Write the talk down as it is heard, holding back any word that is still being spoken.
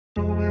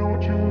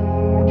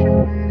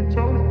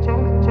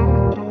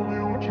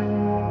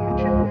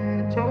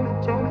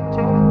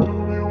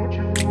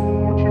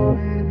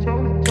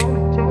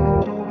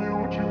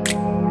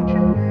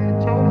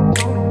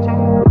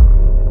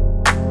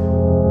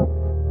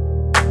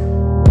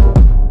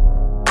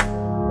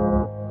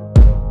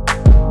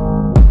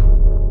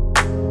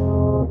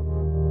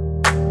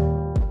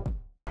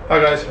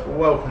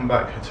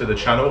back to the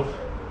channel.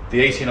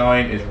 The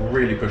 89 is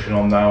really pushing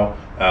on now.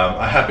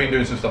 I have been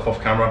doing some stuff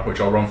off camera, which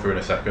I'll run through in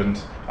a second.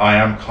 I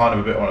am kind of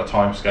a bit on a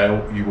time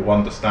scale. You will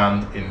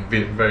understand in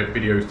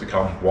videos to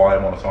come why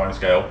I'm on a time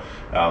scale,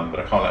 but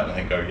I can't let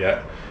anything go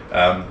yet.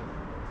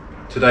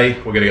 Today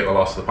we're going to get the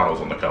last of the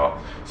panels on the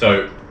car.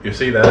 So you'll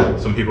see there,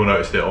 some people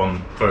noticed it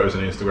on photos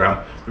on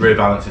Instagram, the rear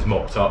valance is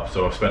mocked up,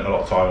 so I've spent a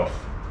lot of time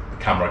off the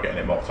camera getting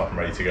it mocked up and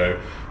ready to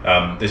go.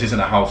 This isn't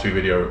a how-to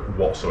video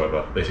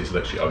whatsoever. This is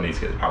literally, I need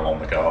to get the panel on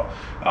the car.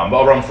 But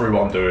I'll run through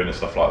what I'm doing and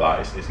stuff like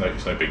that.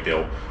 It's no big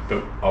deal,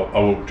 but I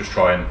will just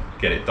try and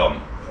get it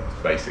done,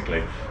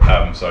 basically.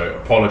 So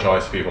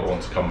apologise to people that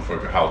want to come for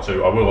a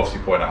how-to. I will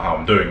obviously point out how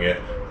I'm doing it,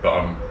 but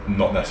I'm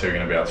not necessarily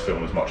going to be able to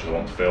film as much as I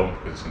want to film,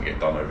 because it's going to get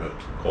done over the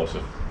course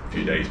of a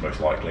few days, most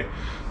likely.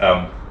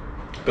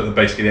 But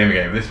basically the aim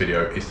game of this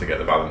video is to get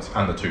the Valance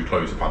and the two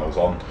closer panels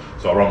on.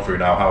 So I'll run through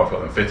now how I've got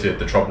them fitted,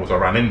 the troubles I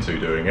ran into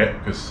doing it,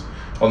 because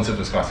on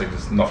Simpsons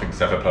Classics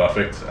nothing's ever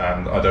perfect,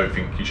 and I don't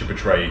think you should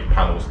betray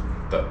panels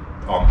that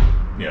aren't,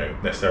 you know,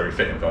 necessarily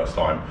fitting first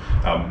time.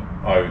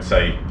 I would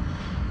say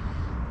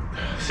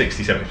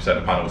 60–70%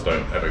 of panels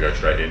don't ever go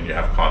straight in. You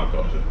have kind of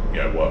got to,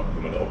 you know, work with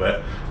them a little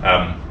bit.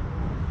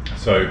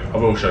 So I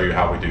will show you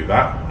how we do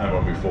that, and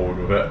we'll move forward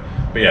with it.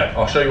 But yeah,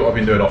 I'll show you what I've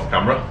been doing off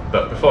camera.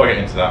 But before I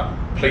get into that,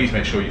 please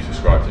make sure you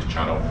subscribe to this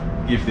channel.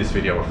 Give this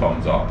video a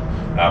thumbs up.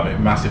 It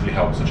massively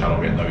helps the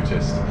channel get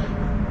noticed.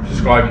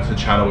 Subscribing to the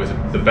channel is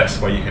the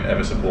best way you can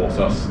ever support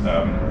us.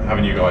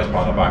 Having you guys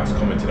behind our backs,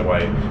 commenting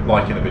away,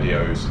 liking the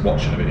videos,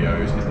 watching the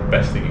videos is the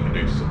best thing you can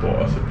do to support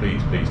us. So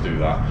please do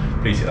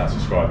that. Please hit that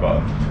subscribe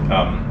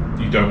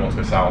button. You don't want to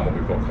miss out on what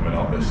we've got coming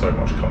up. There's so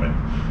much coming.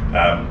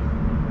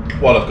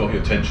 While I've got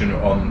your attention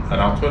on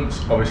announcements,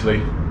 obviously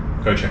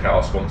go check out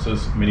our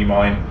sponsors,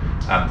 Minimine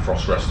and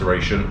Frost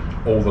Restoration.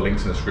 All the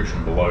links in the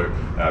description below.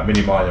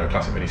 Minimine are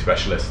classic mini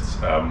specialists.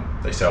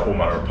 They sell all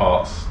manner of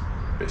parts,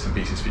 bits and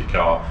pieces for your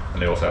car,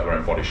 and they also have their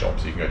own body shop,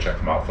 so you can go check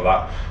them out for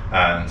that.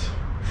 And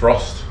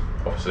Frost,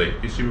 obviously,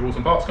 is Super Tools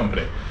and Parts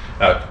Company,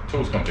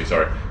 Tools Company,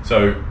 sorry.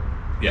 So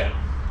yeah,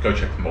 go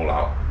check them all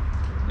out.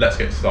 Let's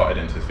get started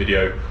into this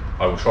video.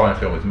 I will try and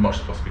film as much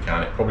as possibly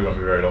can. It probably won't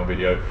be a very long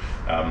video,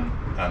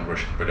 and we're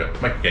going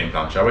to make a game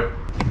plan, shall we?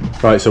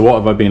 Right, so what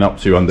have I been up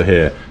to under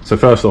here? So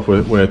first off,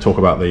 we're going to talk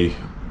about the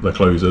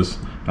closers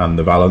and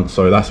the Valance.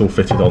 So that's all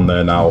fitted on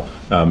there now.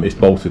 It's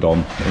bolted on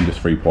in just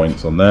 3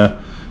 points on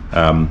there.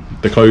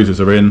 The closers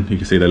are in. You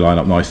can see they line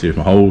up nicely with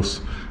my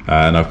holes,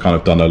 and I've kind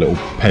of done a little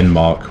pen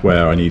mark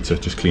where I need to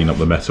just clean up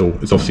the metal.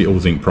 It's obviously all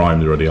zinc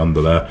primed already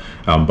under there,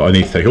 but I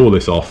need to take all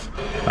this off.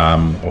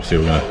 Obviously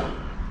we're going to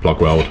plug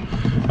weld.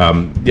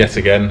 Yet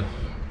again,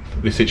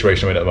 this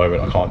situation I'm in at the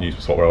moment, I can't use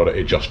the spot welder.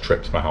 It just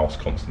trips my house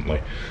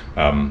constantly.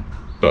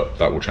 But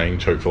that will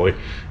change, hopefully.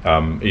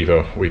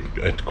 Either we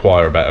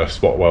acquire a better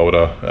spot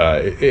welder.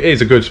 It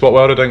is a good spot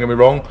welder, don't get me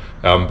wrong,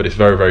 but it's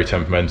very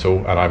temperamental,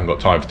 and I haven't got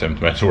time for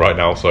temperamental right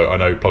now. So I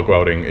know plug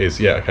welding is,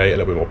 yeah, okay, a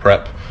little bit more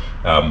prep,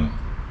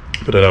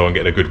 but I know I'm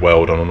getting a good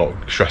weld and I'm not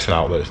stressing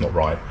out that it's not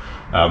right.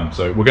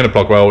 So we're going to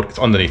plug weld. It's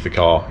underneath the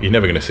car. You're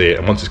never going to see it,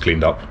 and once it's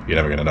cleaned up, you're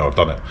never going to know I've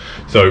done it.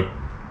 So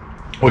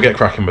we'll get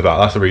cracking with that.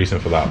 That's the reason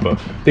for that.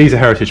 But these are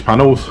heritage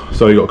panels.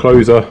 So you've got a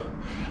closer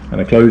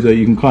and a closer.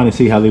 You can kind of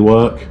see how they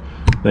work.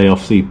 They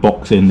obviously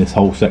box in this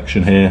whole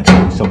section here,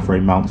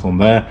 subframe mounts on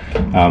there,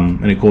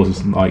 and it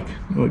causes, like,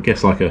 I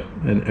guess, like a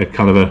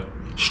kind of a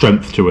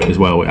strength to it as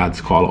well. It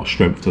adds quite a lot of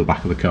strength to the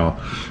back of the car.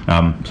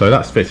 So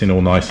that's fitting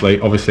all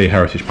nicely. Obviously a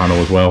heritage panel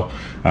as well.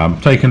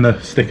 Taking the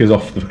stickers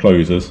off the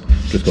closers,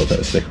 just got to take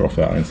the sticker off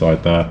that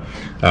inside there.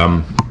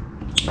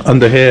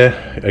 Under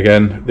here,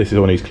 again, this is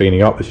what needs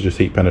cleaning up. This is just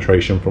heat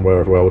penetration from where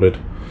I've welded.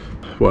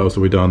 What else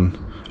have we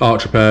done?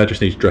 Arch repair,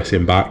 just needs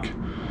dressing back.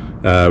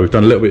 We've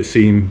done a little bit of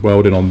seam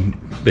welding on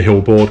the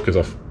hill board, because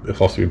it's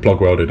also been plug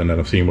welded and then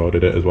I've seam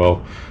welded it as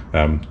well.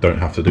 Don't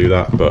have to do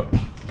that, but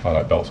I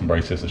like belts and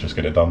braces. Let's just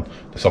get it done.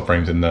 The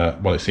subframe's in there.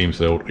 Well, it's seam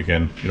sealed.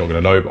 Again, you're not going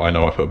to know, but I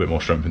know I put a bit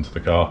more strength into the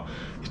car.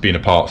 It's been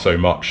apart so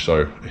much,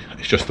 so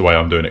it's just the way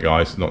I'm doing it,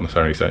 guys. Not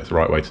necessarily saying it's the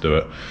right way to do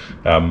it.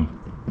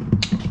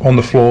 On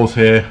the floors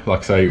here, like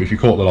I say, if you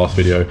caught the last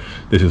video,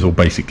 this is all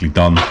basically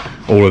done.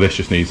 All of this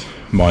just needs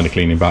minor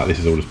cleaning back. This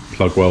is all just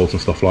plug welds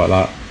and stuff like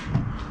that.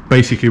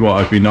 Basically what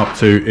I've been up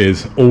to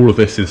is all of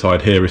this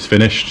inside here is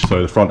finished.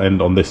 So the front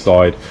end on this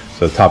side,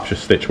 so the tab's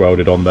just stitch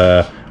welded on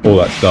there, all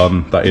that's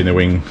done. That inner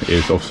wing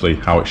is obviously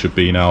how it should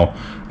be now.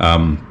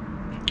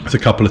 There's a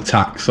couple of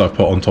tacks I've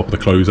put on top of the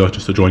closer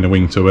just to join the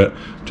wing to it,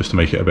 just to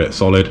make it a bit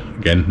solid.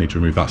 Again, need to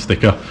remove that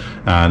sticker,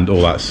 and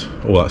all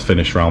that's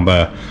finished around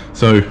there.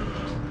 So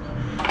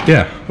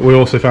yeah, we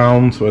also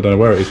found, I don't know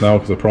where it is now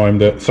because I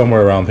primed it,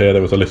 somewhere around here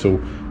there was a little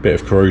bit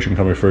of corrosion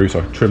coming through,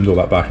 so I trimmed all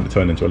that back and it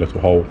turned into a little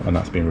hole, and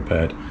that's been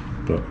repaired.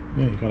 But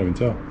yeah, you can't even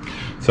tell.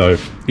 So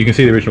you can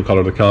see the original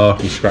colour of the car.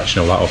 We're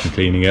scratching all that off and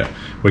cleaning it.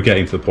 We're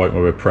getting to the point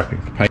where we're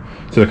prepping for paint.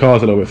 So the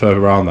car's a little bit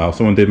further around now.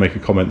 Someone did make a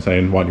comment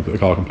saying, why don't you put the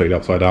car completely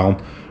upside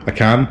down? I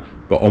can,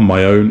 but on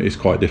my own it's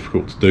quite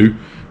difficult to do.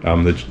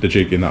 The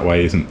jig in that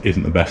way isn't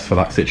the best for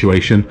that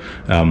situation.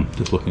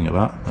 Just looking at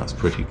that, that's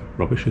pretty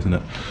rubbish, isn't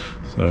it?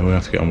 So we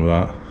have to get on with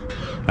that.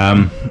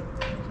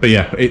 But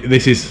yeah,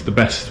 this is the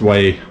best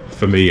way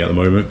for me at the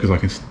moment, because I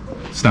can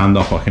stand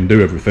up, I can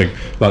do everything.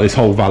 Like this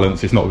whole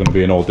Valance is not going to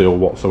be an ordeal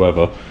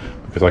whatsoever,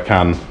 because I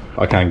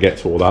can get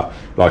to all that.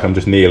 Like I'm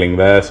just kneeling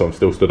there, so I'm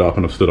still stood up,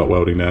 and I've stood up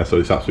welding there, so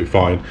it's absolutely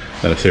fine.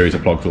 Then a series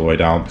of plugs all the way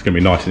down. It's going to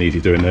be nice and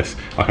easy doing this.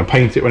 I can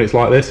paint it when it's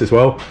like this as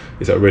well.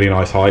 It's at a really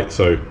nice height,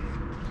 so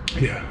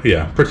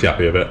yeah, pretty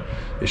happy with it.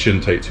 It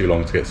shouldn't take too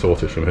long to get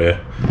sorted from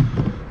here.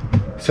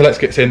 So let's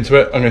get into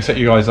it. I'm going to set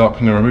you guys up.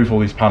 I'm going to remove all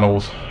these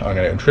panels. I'm going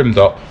to get them trimmed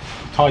up,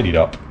 tidied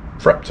up,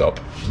 prepped up,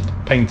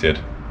 painted,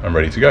 and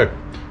ready to go.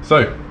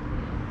 So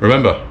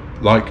remember,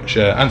 like,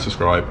 share and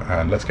subscribe,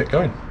 and let's get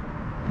going.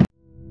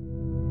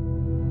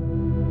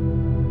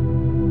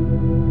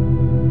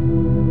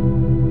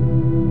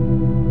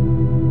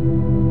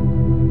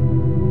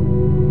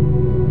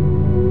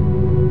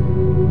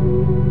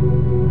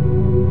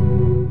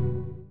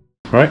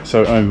 Right,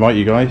 so I invite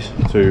you guys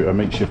to a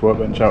makeshift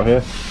workbench out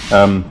here.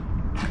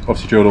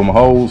 Obviously drilled all my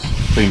holes,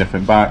 cleaned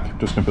everything back.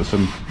 Just going to put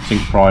some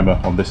zinc primer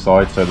on this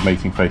side, so the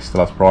mating face still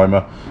has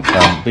primer.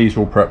 These are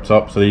all prepped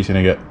up, so these are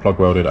going to get plug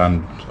welded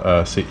and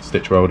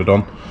stitch welded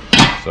on.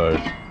 So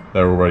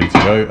they're all ready to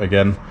go.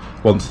 Again,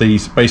 once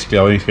these, basically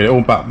I need to get it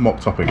all back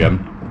mocked up again,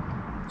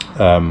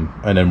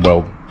 and then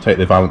take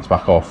the Valance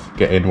back off,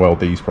 get in, weld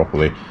these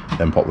properly,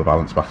 then pop the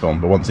Valance back on.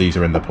 But once these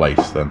are in the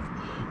place, then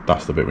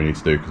that's the bit we need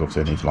to do, because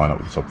obviously I need to line up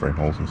with the subframe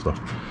holes and stuff.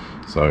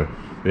 So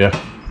yeah,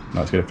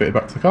 now let's get it fitted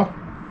back to the car.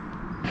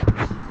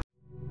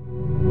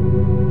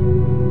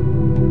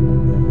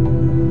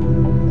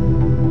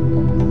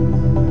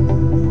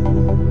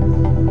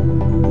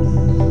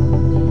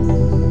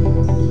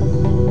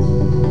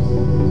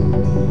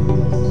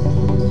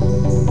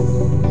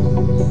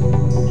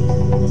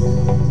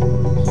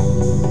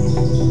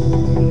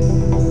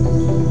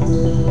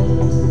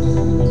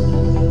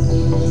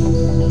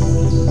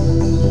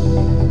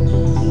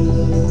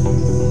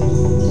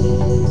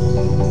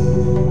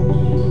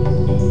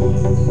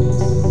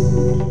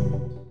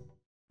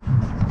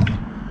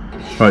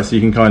 Right, so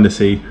you can kind of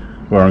see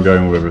where I'm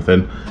going with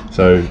everything.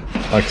 So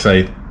like I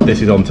say,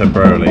 this is on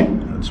temporarily.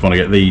 I just want to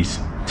get these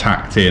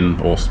tacked in,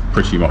 or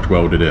pretty much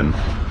welded in,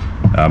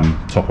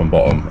 top and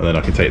bottom, and then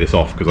I can take this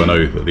off, because I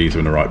know that these are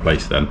in the right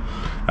place then.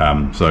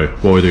 So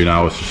what we do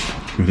now is just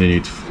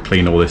continue to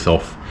clean all this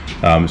off.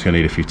 It's going to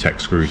need a few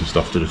tech screws and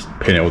stuff to just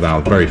pin it all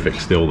down. Very thick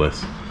steel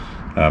this,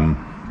 and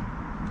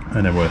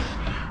then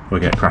we'll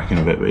get cracking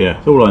with it. But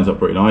yeah, it all lines up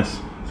pretty nice.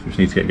 So we just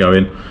need to get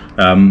going.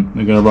 I'm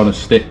going to run a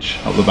stitch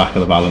up the back of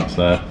the Valance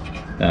there,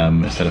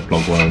 instead of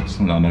plug welds,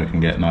 and I know it can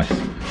get nice bit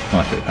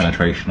of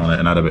penetration on it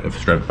and add a bit of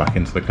strength back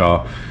into the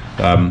car.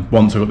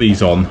 Once I've got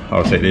these on,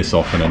 I'll take this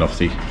off, and then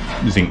obviously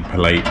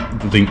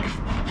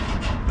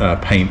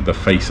paint the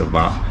face of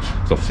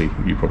that. So obviously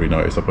you probably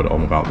noticed I put it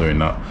on without doing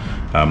that.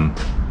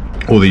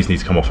 All these need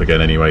to come off again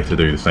anyway to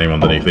do the same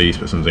underneath these,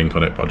 put some zinc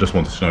on it, but I just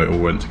wanted to know it all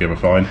went together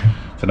fine.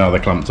 So now they're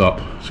clamped up,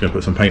 just going to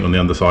put some paint on the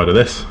underside of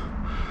this.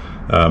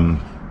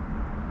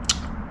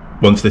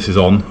 Once this is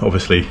on,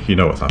 obviously you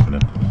know what's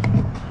happening.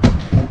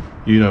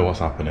 You know what's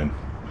happening.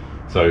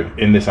 So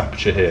in this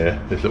aperture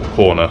here, this little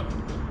corner,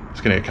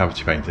 it's going to get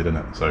cavity painted, isn't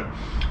it? So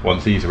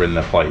once these are in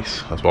their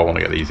place, that's why I want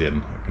to get these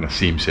in. I'm going to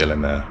seam seal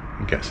in there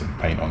and get some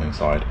paint on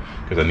inside,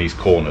 because then these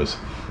corners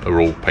are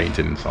all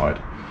painted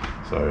inside.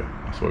 So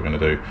that's what we're going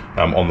to do.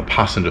 On the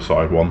passenger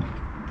side one,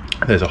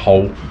 there's a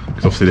hole,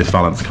 because obviously this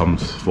Valance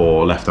comes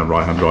for left and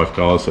right hand drive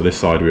cars, so this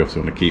side we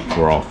obviously want to keep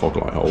for our fog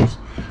light holes.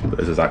 But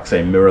there's the exact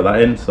same mirror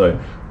that in,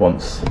 so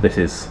once this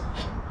is,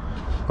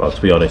 well,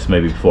 to be honest,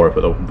 maybe before I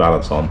put the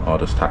Valance on, I'll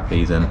just tack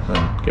these in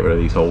and get rid of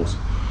these holes,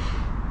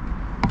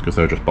 because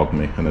they'll just bug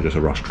me and they're just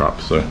a rust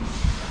trap. So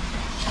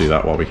let's do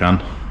that while we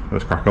can.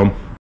 Let's crack on.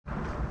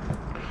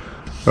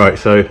 Right,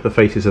 so the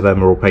faces of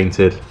them are all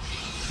painted,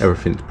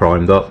 everything's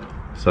primed up,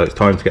 so it's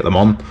time to get them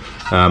on.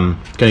 Going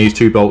to use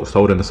 2 bolts to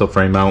hold in the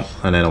subframe mount,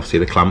 and then obviously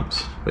the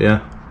clamps. But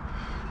yeah,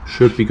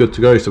 should be good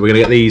to go. So we're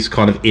going to get these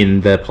kind of in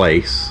their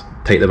place,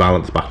 take the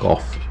Valance back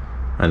off,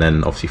 and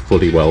then obviously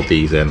fully weld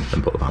these in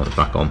and put the Valance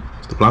back on.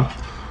 That's the plan.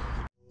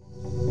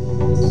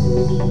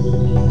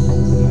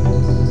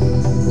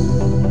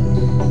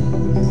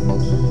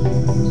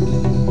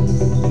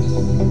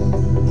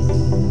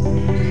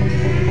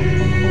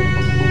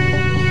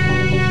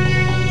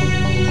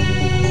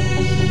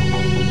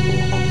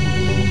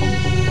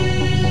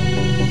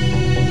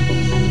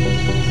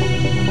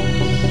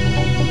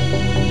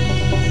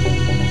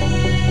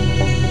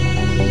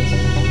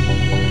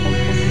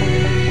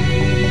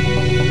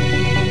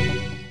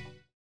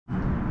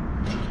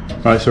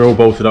 Right, so they're all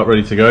bolted up,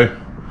 ready to go.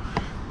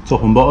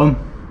 Top and bottom,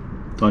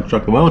 time to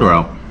chuck the welder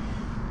out.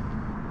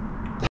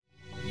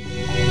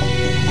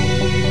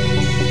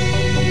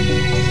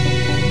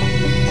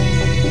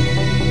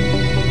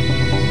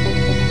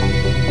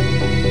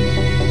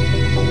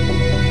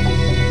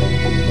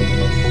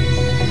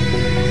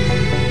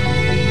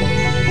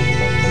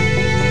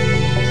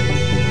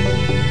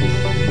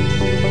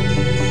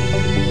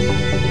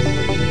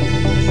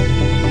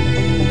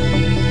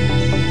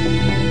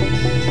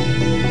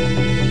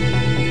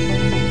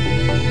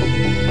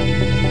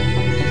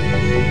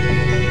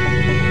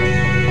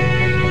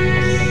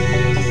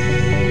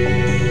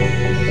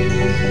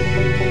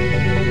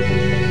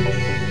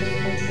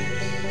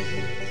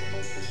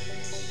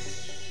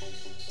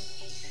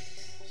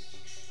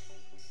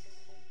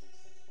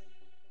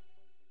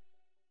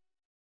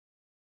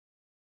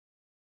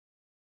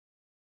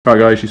 Right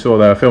guys, you saw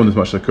there, I filmed as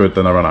much as I could,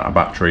 then I ran out of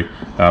battery.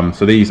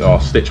 So these are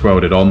stitch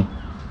welded on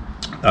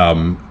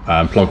and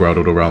plug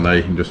welded all around there.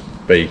 You can just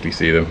vaguely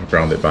see them,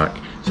 ground it back.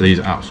 So these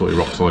are absolutely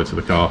rock solid to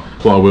the car.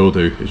 What I will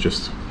do is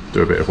just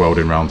do a bit of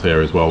welding around here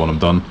as well when I'm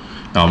done.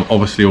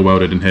 Obviously all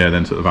welded in here,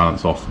 then took the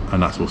valance off,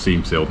 and that's all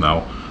seam sealed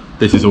now.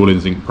 This is all in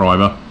zinc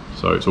primer,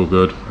 so it's all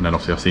good. And then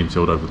obviously I seam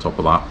sealed over the top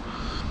of that.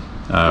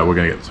 We're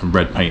going to get some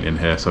red paint in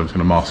here, so I'm just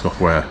going to mask off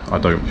where I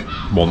don't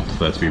want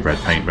there to be red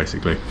paint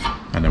basically,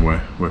 and then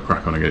we'll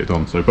crack on and get it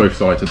done. So both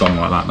sides are done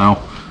like that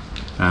now,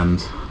 and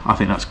I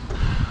think that's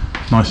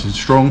nice and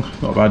strong.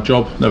 Not a bad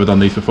job, never done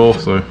these before,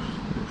 so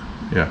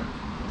yeah,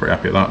 pretty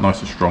happy with that,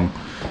 nice and strong.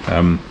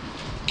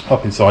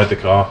 Up inside the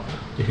car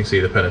you can see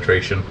the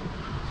penetration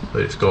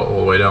that it's got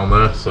all the way down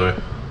there,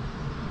 so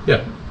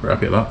yeah, pretty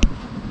happy with that.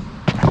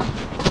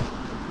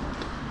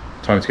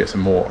 Time to get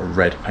some more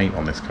red paint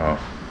on this car.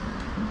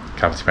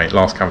 Cavity paint,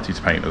 last cavity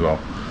to paint as well,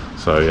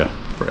 so yeah,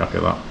 pretty happy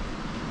with that.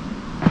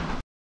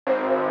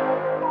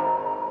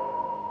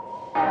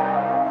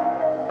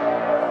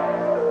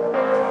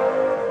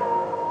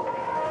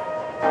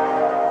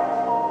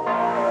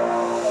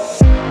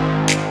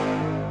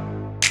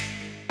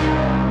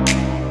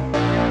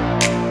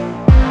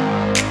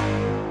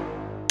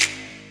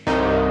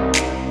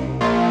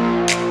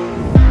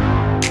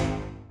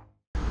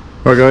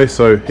 Right guys,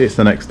 so it's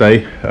the next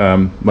day.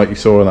 Like you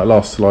saw on that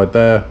last slide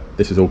there,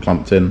 this is all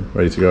clamped in,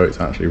 ready to go. It's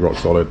actually rock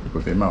solid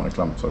with the amount of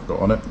clamps I've got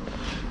on it.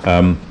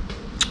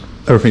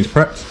 Everything's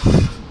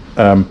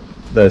prepped.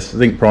 There's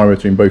zinc primer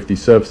between both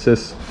these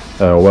surfaces,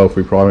 or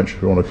weld-free primer,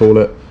 if you want to call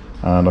it,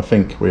 and I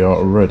think we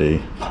are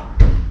ready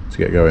to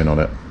get going on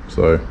it.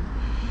 So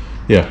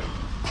yeah,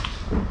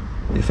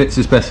 it fits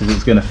as best as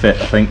it's going to fit.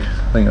 I think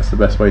that's the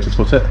best way to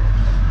put it.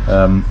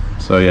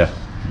 So yeah,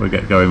 we'll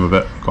get going with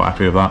it. Quite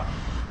happy with that.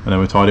 And then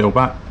we'll tidy it all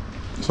back.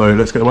 So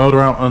let's get the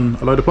welder out and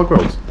a load of plug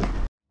welds.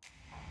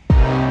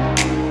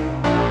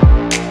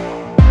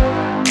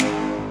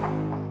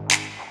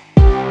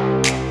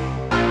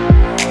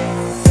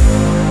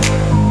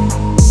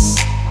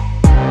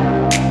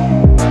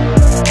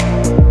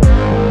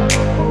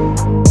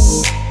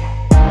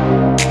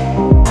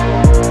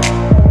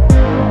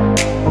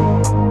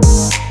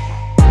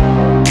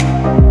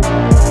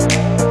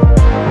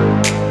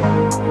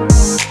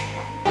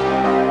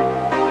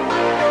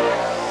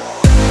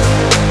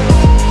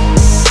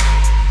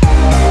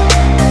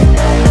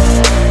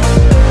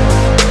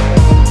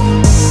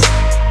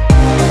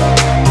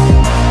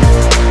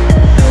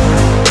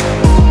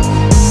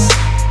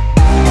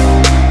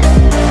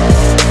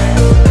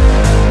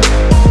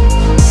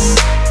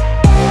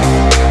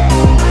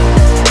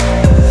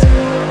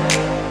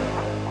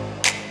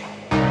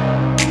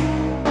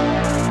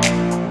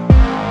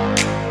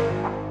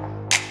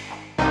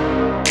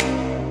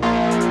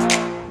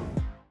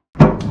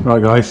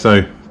 Right guys,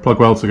 so plug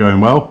welds are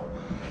going well.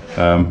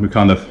 We've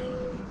kind of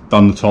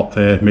done the top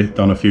here,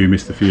 done a few,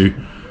 missed a few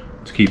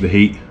to keep the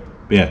heat.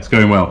 But yeah, it's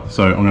going well.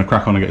 So I'm going to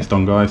crack on and get this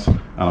done guys, and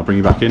I'll bring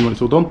you back in when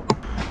it's all done.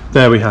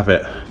 There we have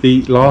it,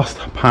 the last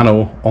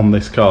panel on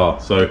this car.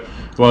 So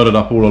welded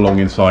up all along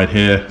inside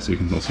here, so you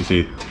can obviously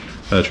see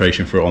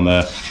penetration for it on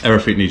there.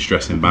 Everything needs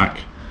dressing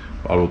back,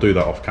 but I will do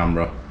that off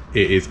camera.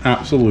 It is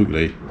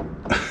absolutely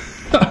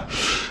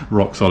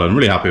rock solid. I'm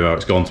really happy with how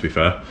it's gone, to be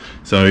fair.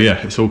 So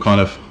yeah, it's all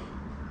kind of,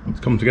 it's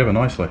come together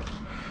nicely.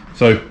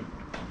 So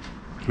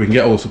we can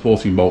get all the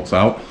supporting bolts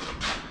out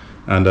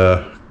and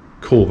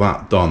call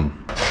that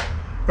done.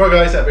 Right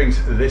guys, that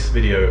brings this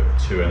video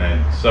to an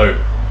end. So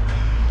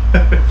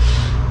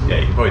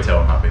yeah, you can probably tell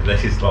I'm happy.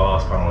 This is the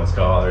last panel on this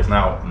car. There is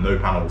now no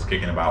panels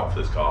kicking about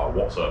for this car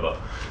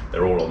whatsoever.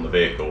 They're all on the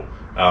vehicle.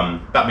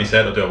 That being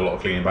said, I do have a lot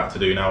of cleaning back to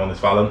do now on this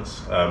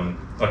Valance. Like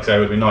I say, it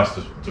would be nice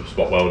to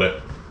spot weld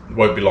it. It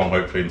won't be long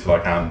hopefully until I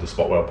can to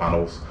spot weld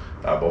panels.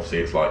 But obviously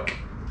it's like,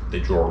 they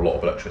draw a lot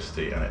of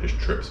electricity and it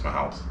just trips my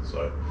house.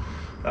 So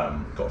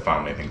got a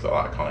family and things like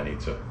that, I kind of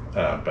need to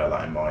bear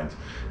that in mind.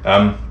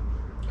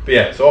 But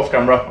yeah, so off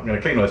camera, I'm going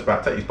to clean all this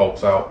back, take these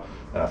bolts out,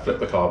 flip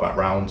the car back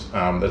round.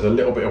 There's a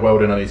little bit of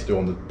welding I need to do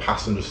on the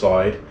passenger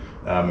side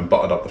and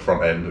button up the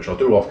front end, which I'll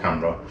do off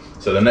camera.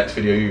 So the next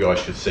video you guys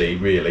should see,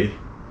 really,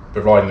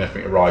 providing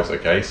everything arrives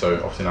okay, so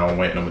obviously now I'm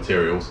waiting on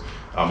materials, is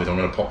I'm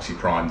going to epoxy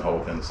prime the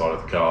whole thing, the side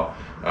of the car.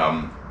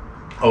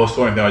 I was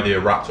toying the idea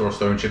of Raptor or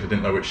stone chip, I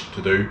didn't know which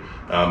to do,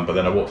 but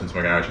then I walked into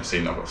my garage and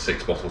seen I've got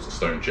 6 bottles of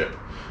stone chip.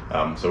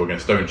 So we're going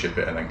to stone chip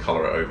it and then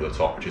colour it over the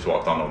top, which is what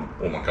I've done on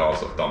all my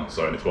cars that I've done,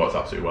 so, and it's worked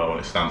absolutely well and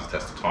it stands the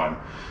test of time.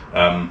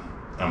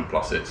 And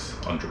plus it's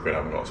 100 quid I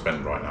haven't got to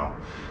spend right now.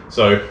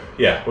 So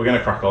yeah, we're going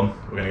to crack on,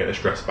 we're going to get this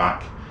dress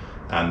back,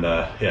 and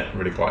yeah, I'm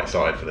really quite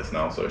excited for this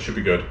now, so it should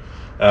be good.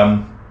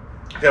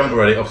 If you haven't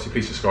already, obviously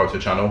please subscribe to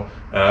the channel.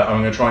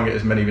 I'm going to try and get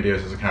as many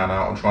videos as I can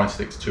out. I'm trying to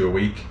stick to 2 a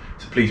week,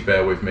 so please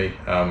bear with me.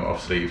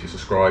 Obviously if you're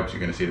subscribed,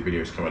 you're going to see the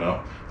videos coming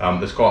up.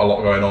 There's quite a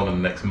lot going on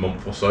in the next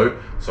month or so,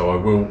 so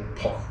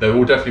there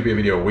will definitely be a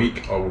video a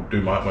week. I will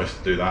do my utmost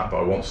to do that, but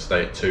I want to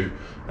stay at 2.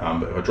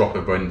 But if I drop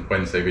a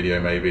Wednesday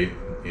video maybe,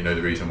 you know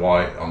the reason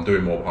why. I'm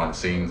doing more behind the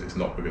scenes, it's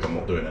not because I'm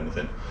not doing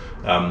anything.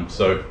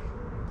 So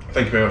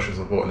thank you very much for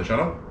supporting the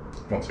channel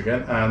once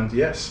again, and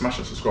yeah, smash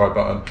the subscribe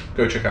button,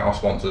 go check out our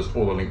sponsors,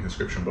 all the link in the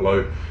description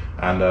below,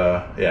 and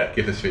yeah,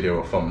 give this video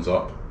a thumbs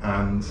up,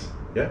 and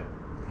yeah,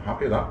 I'm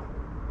happy with that.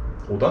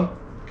 All done.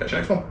 Catch you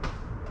next one.